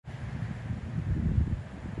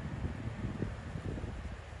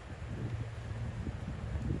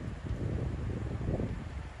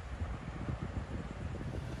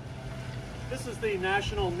this is the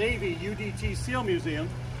National Navy UDT SEAL Museum.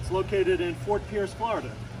 It's located in Fort Pierce,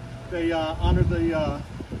 Florida. They honor the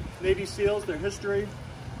Navy SEALs, their history,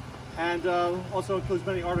 and also includes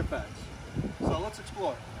many artifacts. So let's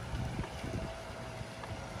explore.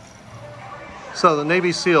 So the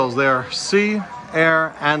Navy SEALs, they're sea,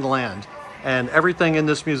 air, and land. And everything in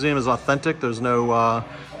this museum is authentic. There's no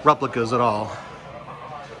replicas at all.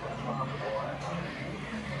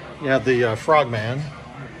 You have the Frogman,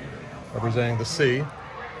 representing the sea.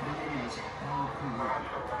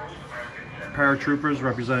 Paratroopers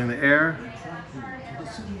representing the air.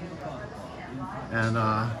 And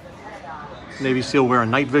Navy SEAL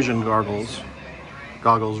wearing night vision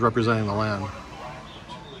goggles representing the land.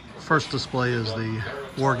 First display is the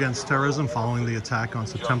war against terrorism following the attack on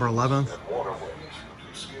September 11th.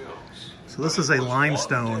 So this is a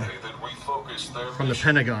limestone from the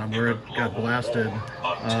Pentagon where it got blasted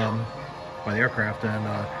by the aircraft,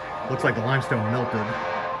 and looks like the limestone melted.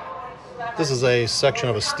 This is a section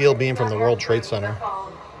of a steel beam from the World Trade Center.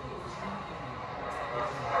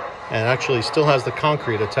 And actually still has the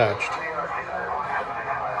concrete attached.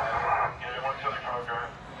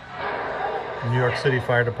 New York City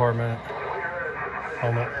Fire Department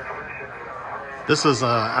helmet. This is an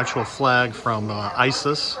actual flag from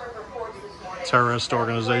ISIS, terrorist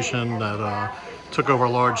organization that took over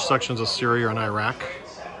large sections of Syria and Iraq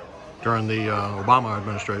during the Obama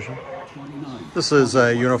administration. This is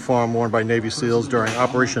a uniform worn by Navy SEALs during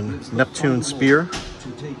Operation Neptune Spear.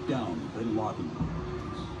 To take down Bin Laden.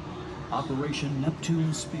 Operation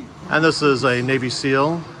Neptune Spear. And this is a Navy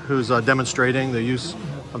SEAL who's demonstrating the use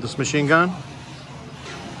of this machine gun.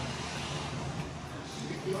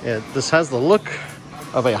 This has the look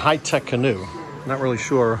of a high-tech canoe. Not really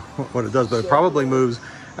sure what it does, but it probably moves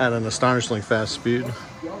at an astonishingly fast speed.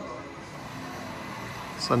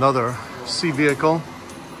 It's another sea vehicle.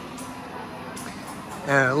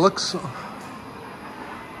 And it looks...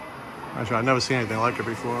 Actually, I've never seen anything like it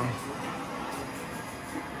before.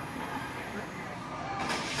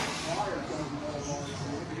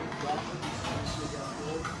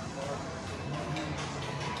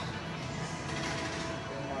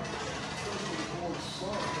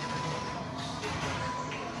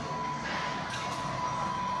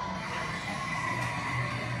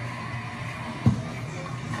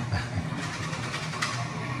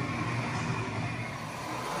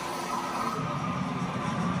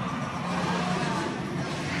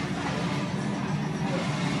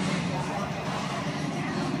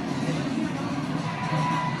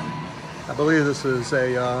 I believe this is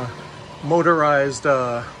a motorized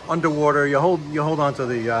underwater. You hold onto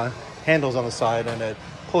the handles on the side, and it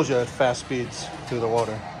pulls you at fast speeds through the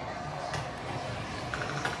water.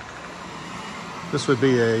 This would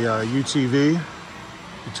be a UTV,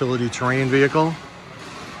 utility terrain vehicle.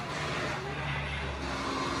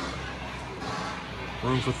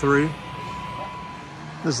 Room for 3.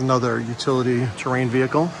 This is another utility terrain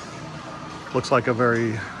vehicle. Looks like a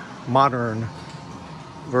very modern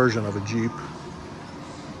version of a Jeep.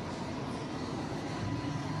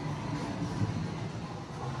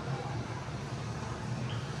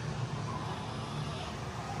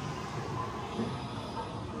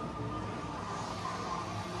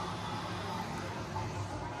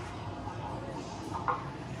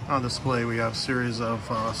 On display we have a series of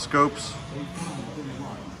scopes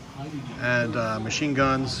and machine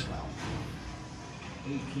guns.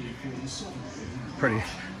 Pretty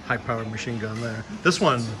high-powered machine gun there. This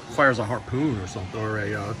one fires a harpoon or something, or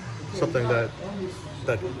a something that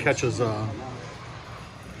catches a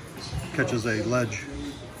ledge.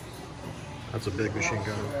 That's a big machine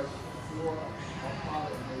gun.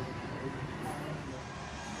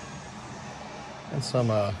 And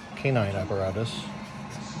some canine apparatus.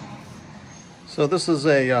 So this is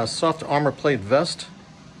a soft armor plate vest,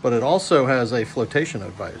 but it also has a flotation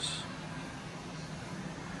device.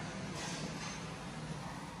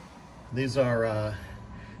 These are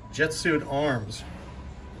jet suit arms.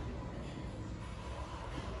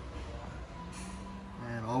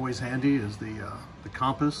 And always handy is the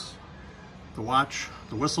compass, the watch,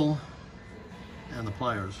 the whistle, and the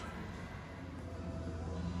pliers.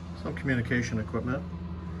 Some communication equipment.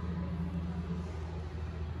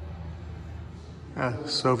 A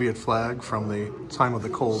Soviet flag from the time of the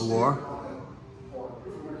Cold War.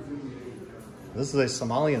 This is a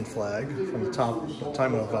Somalian flag from the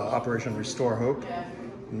time of Operation Restore Hope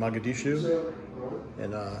in Mogadishu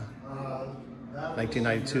in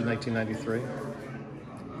 1992, 1993.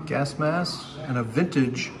 Gas mask and a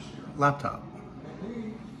vintage laptop.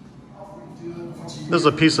 This is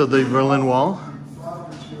a piece of the Berlin Wall.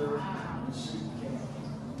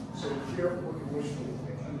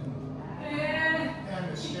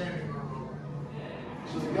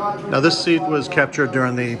 Now this seat was captured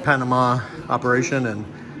during the Panama operation in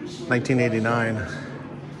 1989.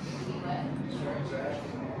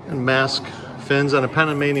 And mast, fins, and a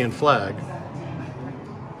Panamanian flag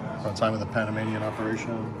from the time of the Panamanian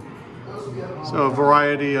operation. So a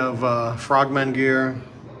variety of frogman gear,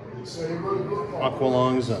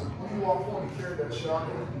 aqualungs, and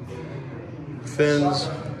fins,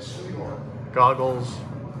 goggles.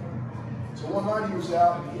 So one night he was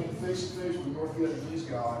out and he came face to face with a North Vietnamese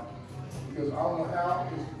guy. He goes, I don't know how.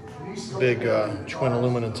 Big twin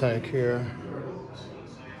aluminum tank here.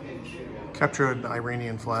 Captured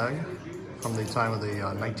Iranian flag from the time of the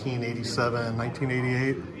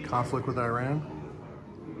 1987-1988 conflict with Iran.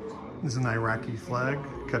 This is an Iraqi flag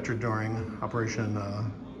captured during Operation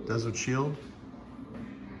Desert Shield.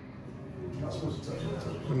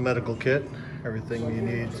 Medical kit, everything you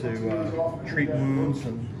need to treat wounds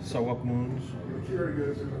and sew up wounds.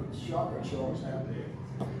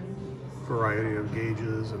 Variety of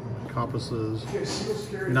gauges and compasses,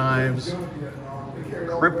 knives,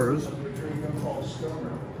 crimpers,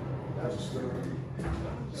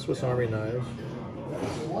 Swiss Army knives.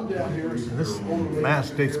 And this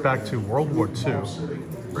mask dates back to World War II,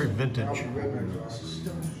 very vintage.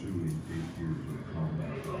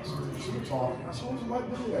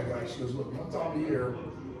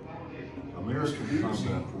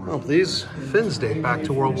 Well, these fins date back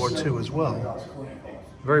to World War II as well.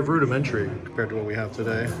 Very rudimentary compared to what we have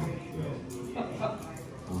today.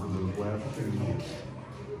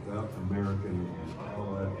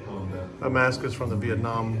 That mask is from the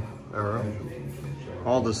Vietnam era.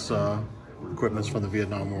 All this equipment's from the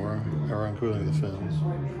Vietnam War era, including the fins.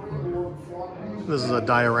 This is a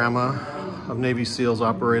diorama of Navy SEALs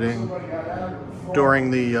operating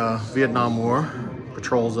during the Vietnam War.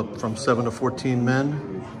 Patrols up from 7 to 14 men.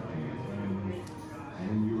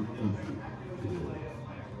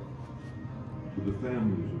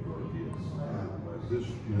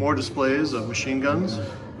 More displays of machine guns,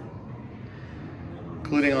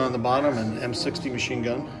 including on the bottom an M60 machine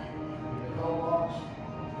gun.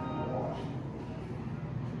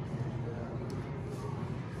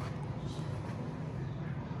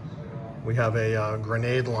 We have a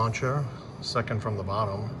grenade launcher, second from the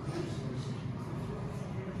bottom,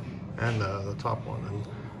 and the top one,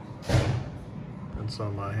 and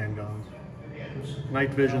some handguns.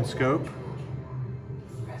 Night vision scope.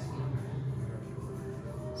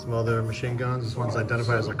 Some other machine guns. This one's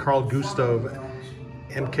identified as a Carl Gustav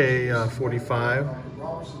MK45.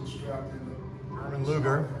 Herman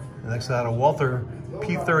Luger. And next to that, a Walther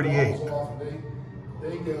P38.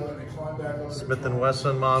 Smith &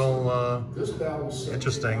 Wesson model.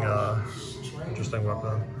 Interesting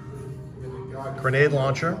weapon. Grenade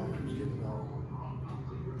launcher.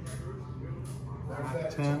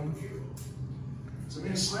 10.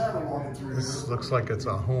 This looks like it's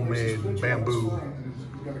a homemade bamboo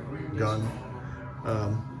gun.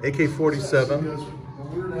 AK-47.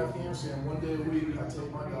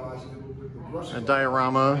 A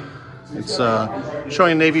diorama. It's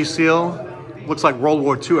showing a Navy SEAL. Looks like World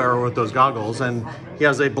War II era with those goggles, and he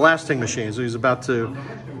has a blasting machine, so he's about to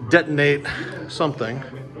detonate something.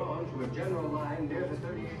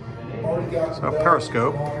 So a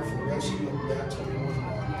periscope.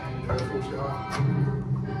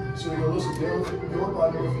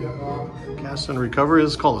 Cast and recovery.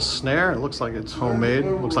 This is called a snare. It looks like it's homemade.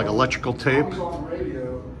 It looks like electrical tape.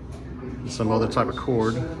 And some other type of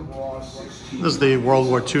cord. This is the World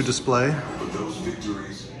War II display.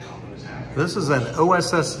 This is an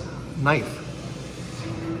OSS knife,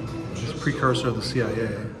 which is a precursor of the CIA.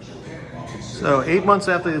 So 8 months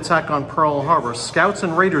after the attack on Pearl Harbor, Scouts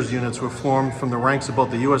and Raiders units were formed from the ranks of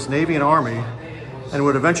both the U.S. Navy and Army, and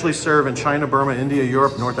would eventually serve in China, Burma, India,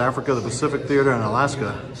 Europe, North Africa, the Pacific Theater, and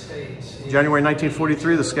Alaska. In January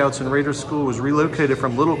 1943, the Scouts and Raiders School was relocated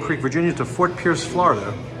from Little Creek, Virginia to Fort Pierce,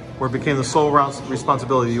 Florida, where it became the sole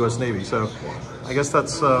responsibility of the U.S. Navy. So I guess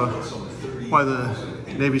that's why the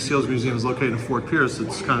Navy SEALs Museum is located in Fort Pierce.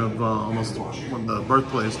 It's kind of almost one of the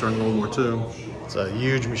birthplace during World War II. It's a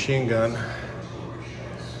huge machine gun.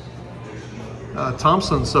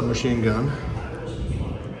 Thompson submachine gun.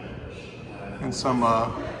 And some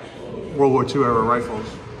World War II era rifles.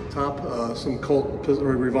 Top, some Colt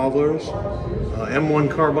revolvers, M1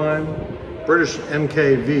 carbine, British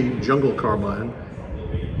MKV jungle carbine,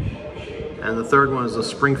 and the third one is a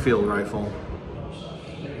Springfield rifle.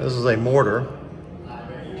 This is a mortar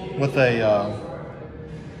with a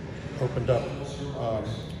opened up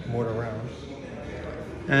mortar round.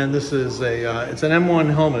 And this is it's an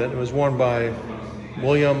M1 helmet. It was worn by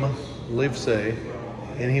William Livesey,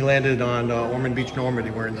 and he landed on Ormond Beach,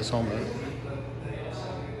 Normandy, wearing this helmet.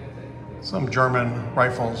 Some German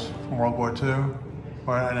rifles from World War II,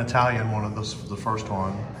 or an Italian one of those, the first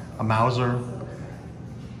one, a Mauser.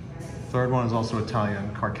 Third one is also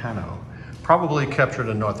Italian, Carcano. Probably captured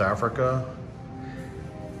in North Africa.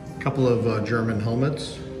 A couple of German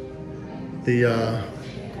helmets. The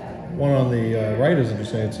one on the right, as you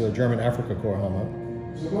say, it's a German Africa Corps helmet.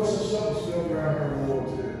 So most of the stuff is filmed around here in World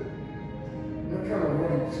War II. They're kind of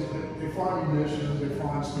running, they find munitions, they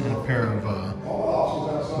find stuff. And a pair of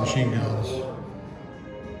machine guns.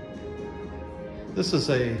 This is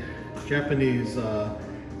a Japanese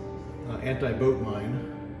anti-boat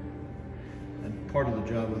mine. And part of the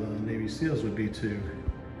job of the Navy SEALs would be to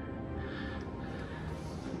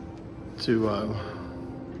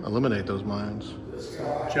eliminate those mines.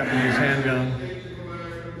 Japanese handgun,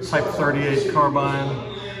 Type 38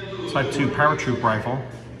 carbine, Type 2 paratroop rifle.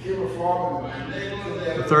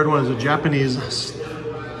 The third one is a Japanese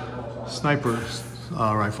sniper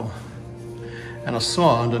rifle, and a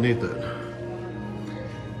saw underneath it.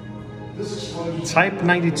 Type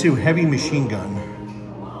 92 heavy machine gun.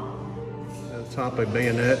 At the top, a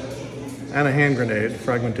bayonet and a hand grenade,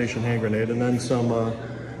 fragmentation hand grenade, and then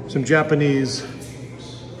some Japanese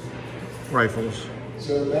rifles.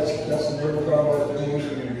 So that's the naval combat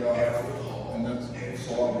demolition guy, and that's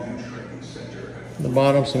At the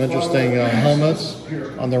bottom, some interesting helmets.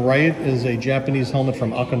 On the right is a Japanese helmet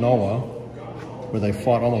from Okinawa, where they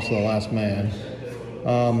fought almost to the last man.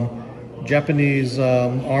 Japanese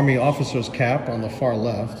Army officer's cap on the far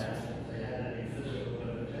left.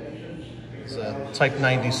 It's a Type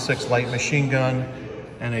 96 light machine gun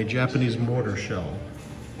and a Japanese mortar shell.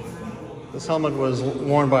 This helmet was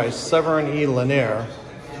worn by Severin E. Lanier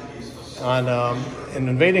in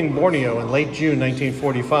invading Borneo in late June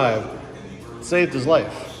 1945. It saved his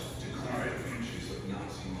life.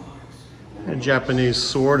 A Japanese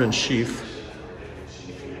sword and sheath.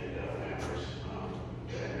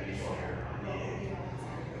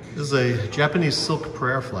 This is a Japanese silk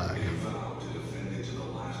prayer flag.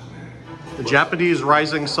 The Japanese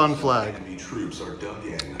rising sun flag,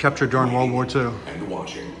 captured during World War II.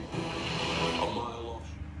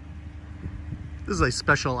 This is a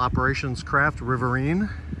special operations craft, Riverine.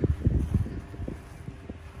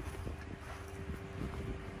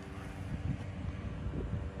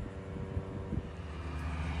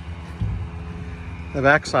 The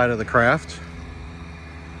back side of the craft.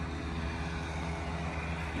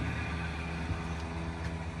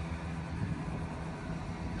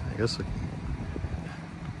 I guess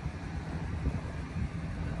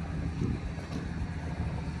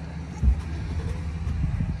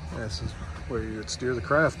this is where you would steer the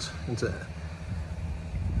craft into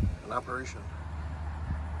an operation.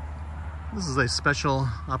 This is a special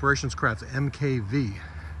operations craft, MKV.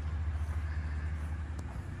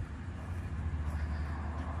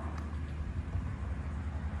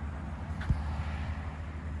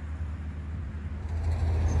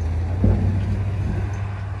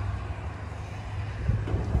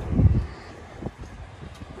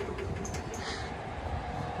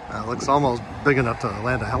 Looks almost big enough to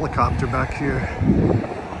land a helicopter back here.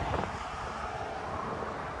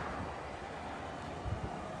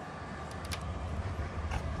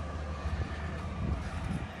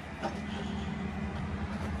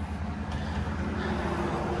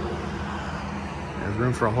 There's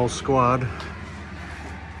room for a whole squad.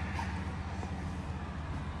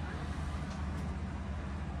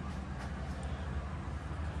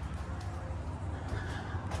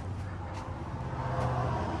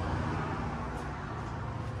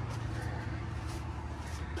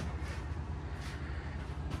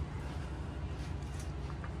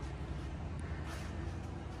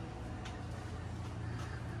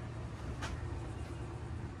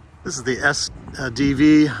 This is the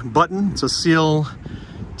SDV button. It's a SEAL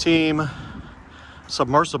team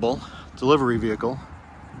submersible delivery vehicle.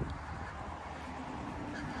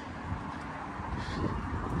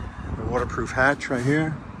 A waterproof hatch right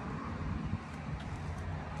here.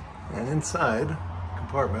 And inside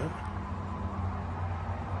compartment.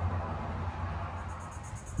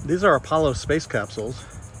 These are Apollo space capsules.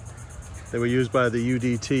 They were used by the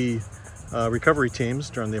UDT recovery teams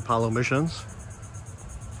during the Apollo missions.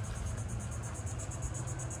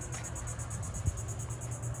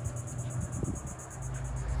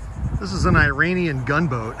 This is an Iranian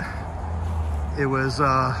gunboat. It was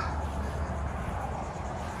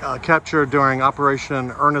captured during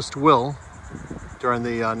Operation Earnest Will during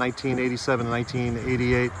the 1987 and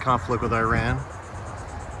 1988 conflict with Iran.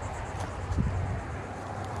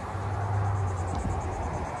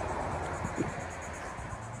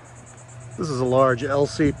 This is a large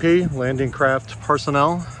LCP, landing craft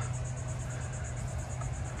personnel.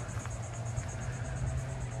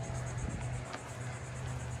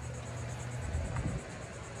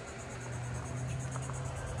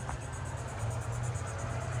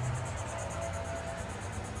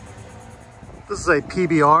 This is a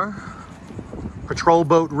PBR, Patrol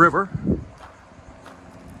Boat River.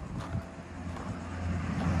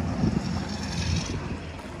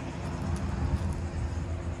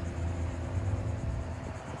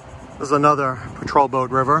 This is another Patrol Boat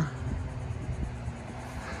River.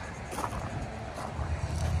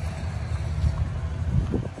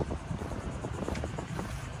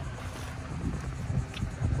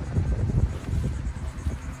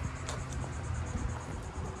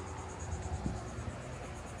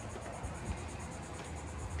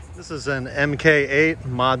 This is an MK8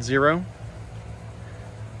 Mod 0.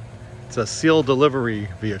 It's a seal delivery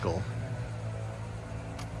vehicle.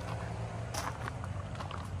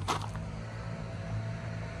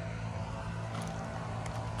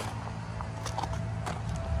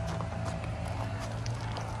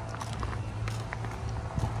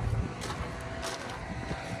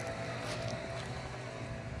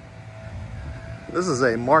 This is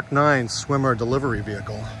a Mark 9 swimmer delivery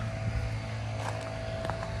vehicle.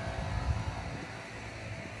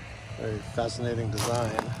 Very fascinating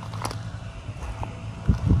design.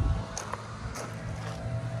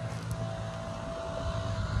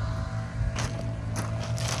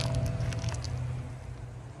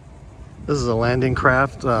 This is a landing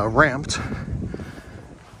craft, ramped.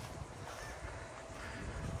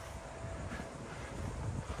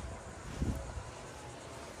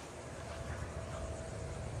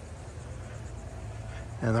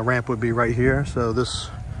 And the ramp would be right here, so this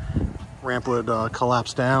ramp would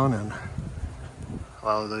collapse down and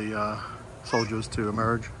allow the soldiers to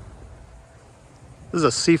emerge. This is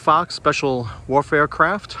a Sea Fox special warfare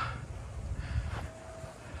craft.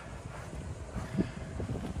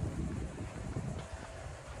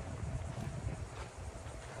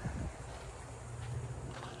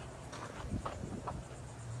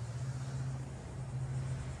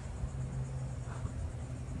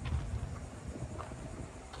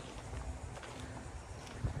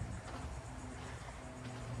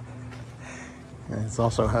 And it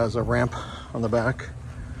also has a ramp on the back.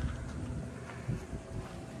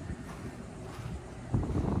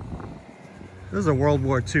 This is a World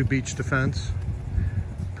War II beach defense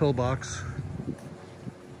pillbox.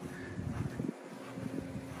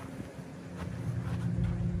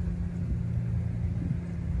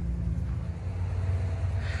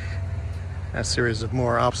 A series of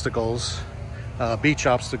more obstacles, beach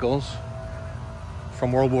obstacles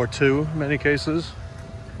from World War II in many cases.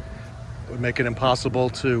 It would make it impossible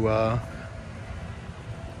to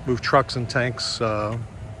move trucks and tanks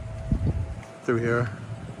through here.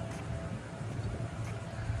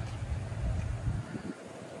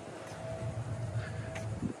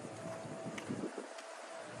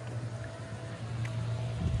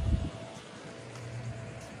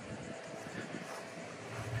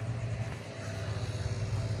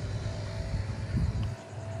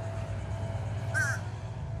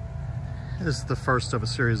 This is the first of a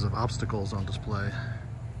series of obstacles on display.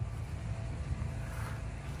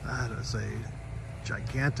 That is a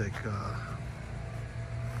gigantic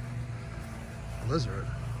lizard.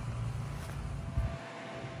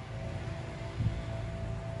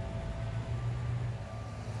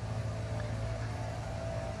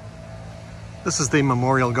 This is the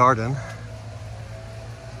Memorial Garden.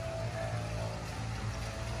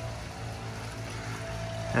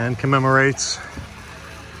 And commemorates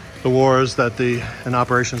the wars that and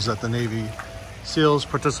operations that the Navy SEALs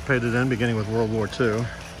participated in, beginning with World War II.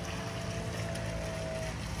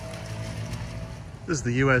 This is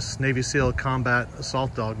the U.S. Navy SEAL Combat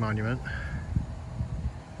Assault Dog Monument.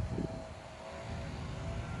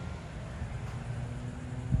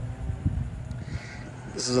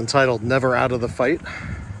 This is entitled Never Out of the Fight,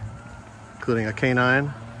 including a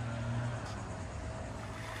canine.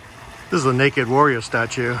 This is a naked warrior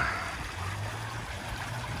statue.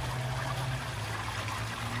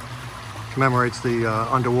 Commemorates the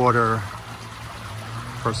underwater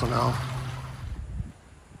personnel.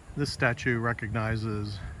 This statue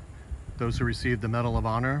recognizes those who received the Medal of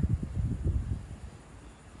Honor.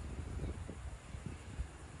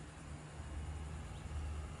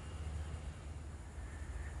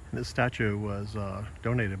 This statue was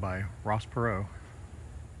donated by Ross Perot.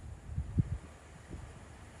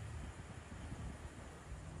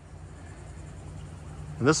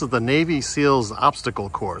 And this is the Navy SEALs obstacle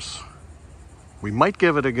course. We might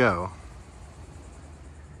give it a go.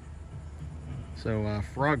 So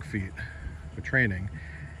frog feet for training.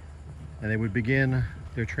 And they would begin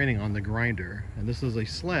their training on the grinder. And this is a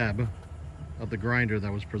slab of the grinder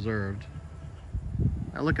that was preserved.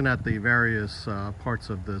 Now looking at the various parts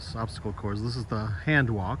of this obstacle course, this is the hand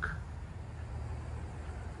walk.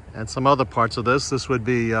 And some other parts of this would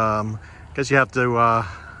be Guess you have to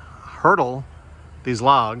hurdle these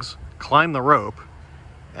logs, climb the rope,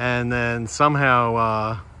 and then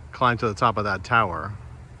somehow climb to the top of that tower.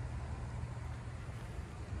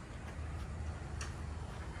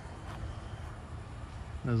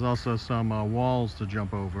 There's also some walls to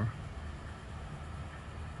jump over,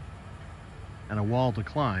 and a wall to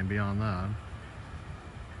climb beyond that.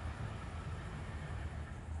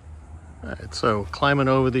 All right, so climbing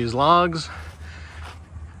over these logs,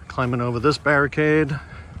 climbing over this barricade,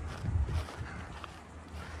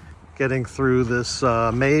 getting through this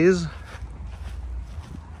maze.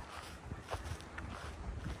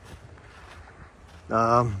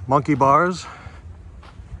 Monkey bars.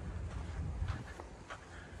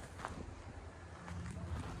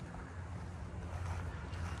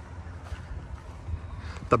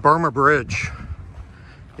 The Burma Bridge,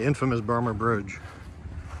 the infamous Burma Bridge.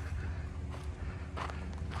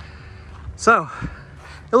 So,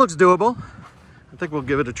 it looks doable. I think we'll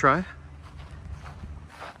give it a try.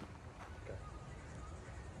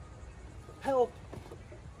 Help!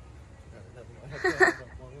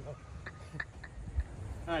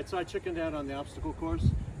 All right, so I chickened out on the obstacle course,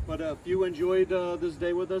 but if you enjoyed this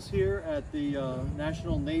day with us here at the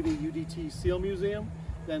National Navy UDT SEAL Museum,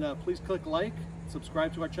 then please click like,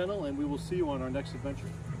 subscribe to our channel, and we will see you on our next adventure.